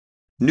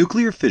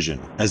Nuclear fission,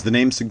 as the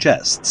name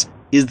suggests,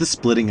 is the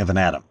splitting of an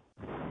atom.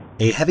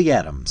 A heavy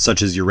atom,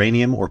 such as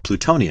uranium or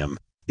plutonium,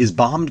 is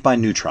bombed by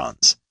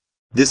neutrons.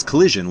 This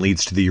collision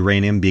leads to the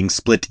uranium being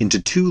split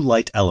into two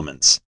light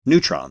elements,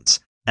 neutrons,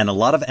 and a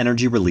lot of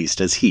energy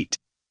released as heat.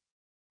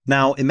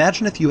 Now,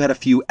 imagine if you had a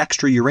few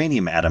extra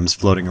uranium atoms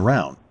floating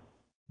around.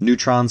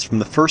 Neutrons from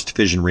the first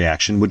fission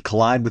reaction would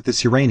collide with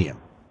this uranium,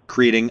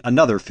 creating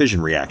another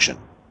fission reaction,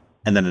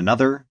 and then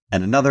another,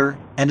 and another,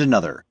 and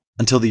another,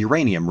 until the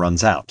uranium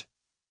runs out.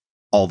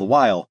 All the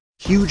while,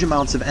 huge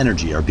amounts of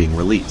energy are being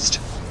released.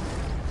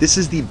 This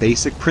is the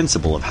basic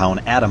principle of how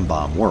an atom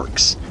bomb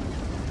works.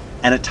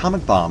 An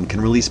atomic bomb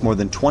can release more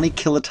than 20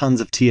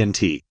 kilotons of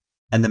TNT,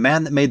 and the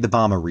man that made the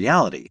bomb a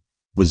reality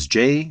was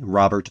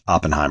J.Robert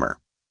Oppenheimer.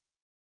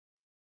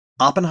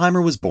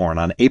 Oppenheimer was born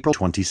on April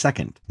 22,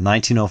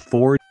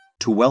 1904,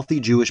 to wealthy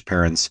Jewish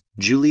parents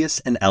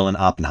Julius and Ellen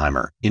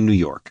Oppenheimer in New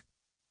York.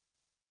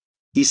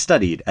 He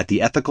studied at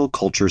the Ethical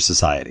Culture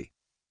Society.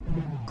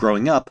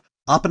 Growing up,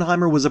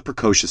 Oppenheimer was a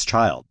precocious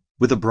child,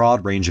 with a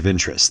broad range of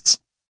interests.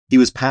 He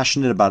was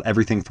passionate about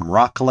everything from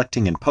rock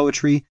collecting and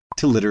poetry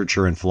to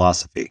literature and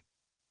philosophy.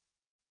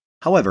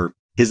 However,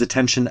 his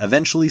attention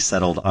eventually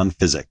settled on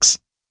physics.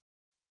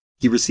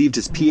 He received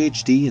his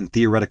PhD in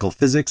theoretical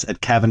physics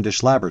at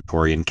Cavendish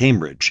Laboratory in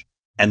Cambridge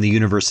and the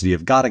University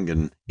of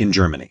Göttingen in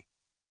Germany.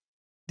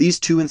 These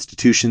two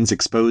institutions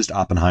exposed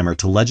Oppenheimer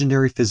to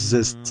legendary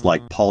physicists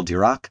like Paul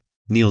Dirac,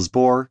 Niels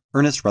Bohr,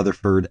 Ernest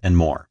Rutherford, and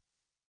more.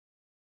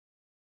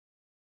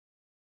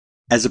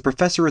 As a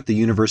professor at the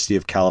University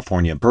of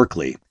California,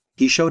 Berkeley,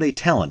 he showed a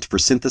talent for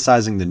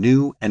synthesizing the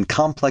new and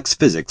complex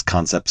physics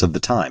concepts of the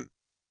time.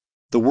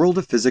 The world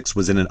of physics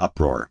was in an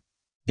uproar.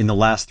 In the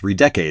last 3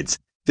 decades,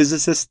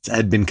 physicists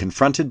had been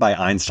confronted by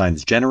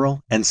Einstein's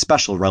general and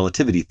special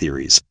relativity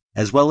theories,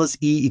 as well as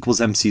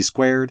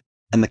E=mc²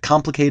 and the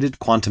complicated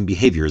quantum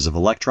behaviors of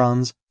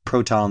electrons,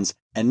 protons,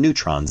 and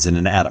neutrons in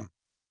an atom.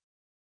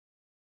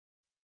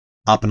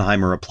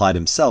 Oppenheimer applied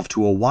himself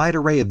to a wide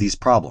array of these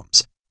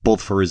problems, both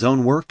for his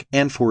own work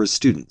and for his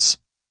students.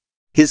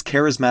 His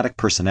charismatic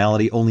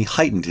personality only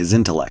heightened his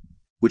intellect,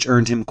 which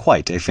earned him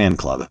quite a fan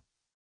club.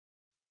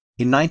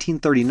 In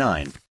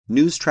 1939,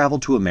 news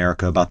traveled to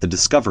America about the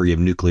discovery of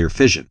nuclear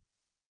fission.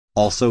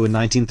 Also in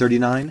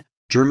 1939,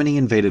 Germany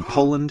invaded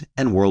Poland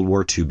and World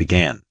War II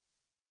began.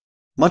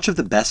 Much of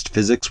the best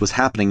physics was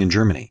happening in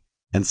Germany,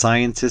 and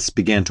scientists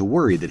began to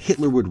worry that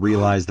Hitler would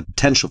realize the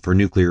potential for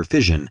nuclear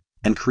fission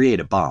and create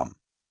a bomb.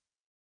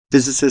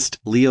 Physicist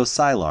Leo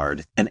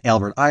Szilard and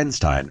Albert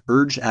Einstein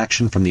urged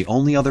action from the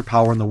only other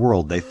power in the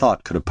world they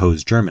thought could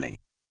oppose Germany,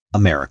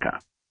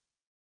 America.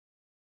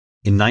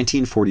 In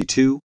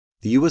 1942,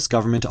 the U.S.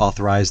 government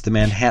authorized the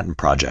Manhattan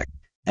Project,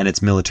 and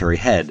its military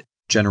head,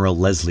 General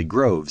Leslie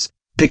Groves,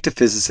 picked a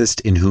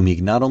physicist in whom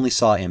he not only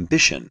saw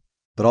ambition,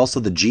 but also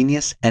the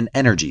genius and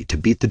energy to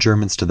beat the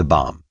Germans to the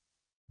bomb,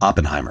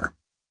 Oppenheimer.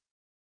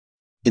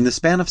 In the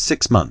span of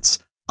 6 months,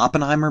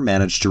 Oppenheimer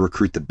managed to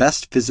recruit the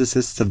best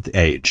physicists of the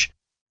age,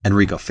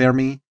 Enrico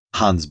Fermi,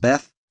 Hans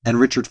Bethe, and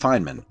Richard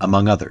Feynman,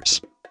 among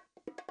others.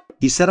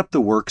 He set up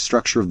the work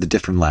structure of the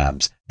different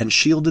labs and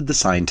shielded the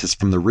scientists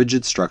from the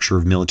rigid structure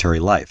of military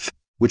life,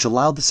 which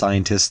allowed the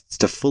scientists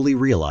to fully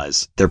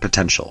realize their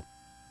potential.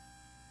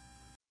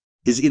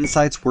 His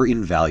insights were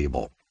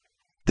invaluable.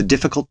 The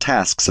difficult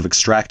tasks of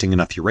extracting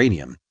enough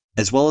uranium,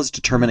 as well as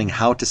determining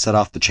how to set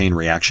off the chain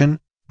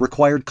reaction,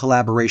 required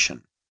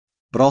collaboration,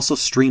 but also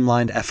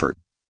streamlined effort,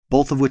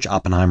 both of which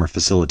Oppenheimer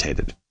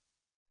facilitated.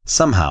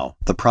 Somehow,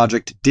 the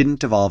project didn't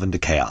devolve into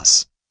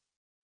chaos.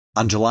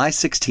 On July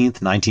 16,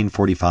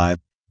 1945,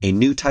 a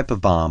new type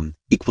of bomb,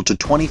 equal to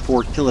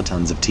 24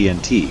 kilotons of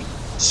TNT,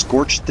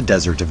 scorched the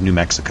desert of New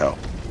Mexico.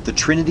 The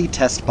Trinity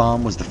test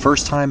bomb was the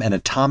first time an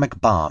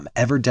atomic bomb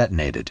ever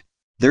detonated.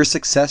 Their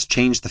success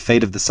changed the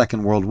fate of the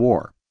Second World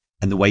War,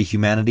 and the way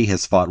humanity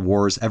has fought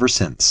wars ever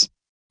since.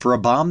 For a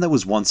bomb that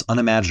was once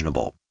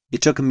unimaginable,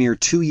 it took a mere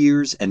 2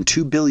 years and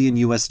 $2 billion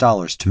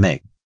to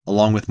make,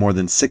 along with more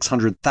than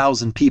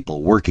 600,000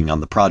 people working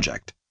on the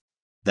project.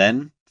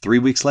 Then, 3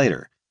 weeks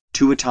later,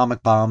 2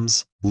 atomic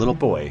bombs, Little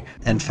Boy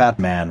and Fat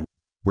Man,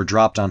 were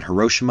dropped on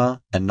Hiroshima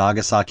and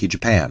Nagasaki,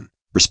 Japan,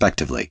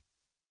 respectively.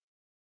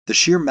 The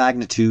sheer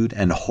magnitude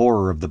and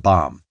horror of the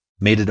bomb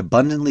made it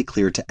abundantly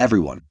clear to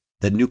everyone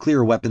that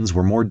nuclear weapons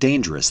were more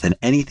dangerous than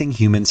anything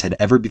humans had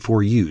ever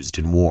before used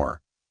in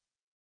war.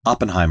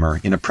 Oppenheimer,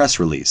 in a press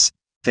release,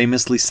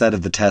 famously said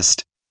of the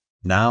test,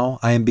 "Now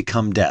I am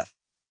become death,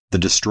 the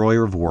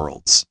destroyer of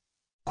worlds,"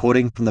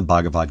 quoting from the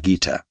Bhagavad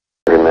Gita.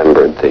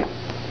 Remembered the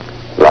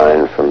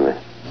line from the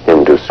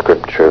Hindu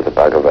scripture, the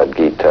Bhagavad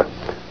Gita.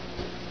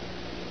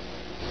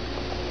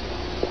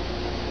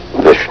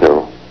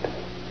 Vishnu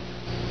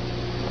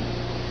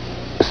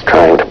is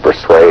trying to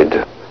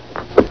persuade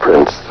the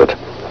prince that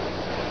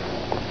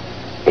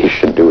he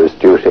should do his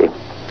duty,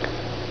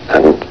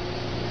 and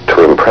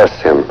to impress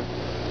him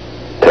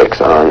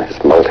takes on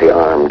his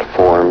multi-armed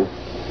form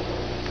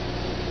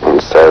and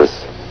says,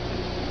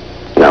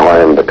 "Now I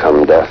am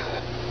become death,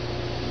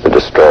 the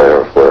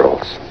destroyer of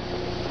worlds."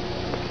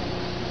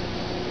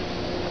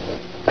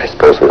 I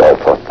suppose we all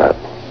thought that,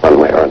 one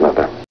way or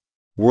another.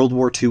 World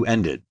War II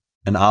ended,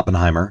 and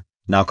Oppenheimer,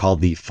 now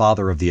called the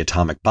father of the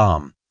atomic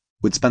bomb,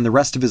 would spend the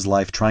rest of his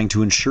life trying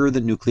to ensure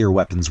that nuclear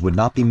weapons would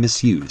not be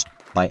misused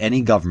by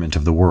any government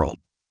of the world.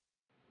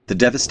 The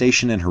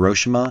devastation in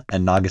Hiroshima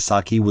and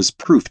Nagasaki was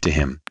proof to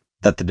him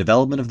that the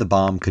development of the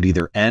bomb could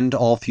either end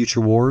all future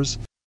wars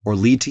or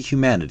lead to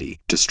humanity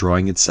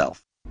destroying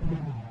itself.